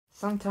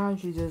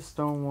Sometimes you just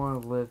don't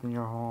want to live in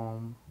your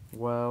home.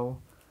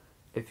 Well,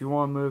 if you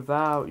want to move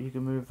out, you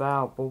can move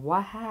out. But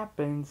what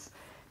happens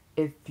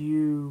if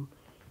you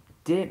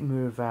didn't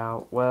move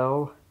out?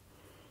 Well,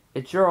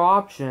 it's your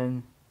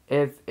option.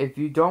 If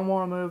you don't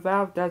want to move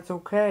out, that's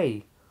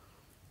okay.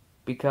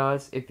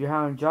 Because if you're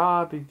having a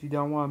job, if you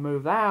don't want to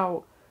move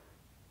out,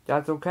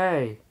 that's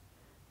okay.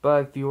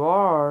 But if you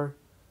are,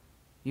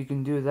 you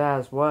can do that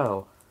as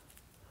well.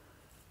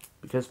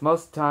 Because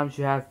most of the times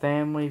you have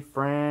family,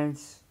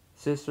 friends,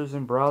 sisters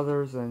and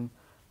brothers, and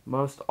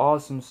most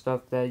awesome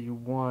stuff that you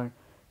want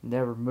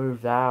never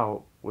moved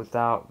out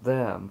without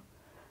them.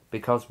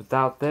 Because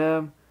without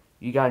them,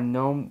 you got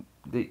no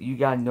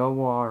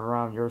one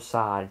around your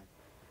side.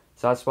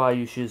 So that's why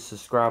you should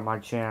subscribe my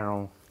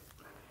channel.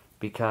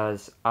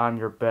 Because I'm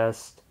your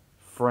best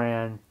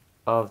friend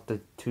of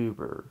the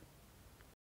tuber.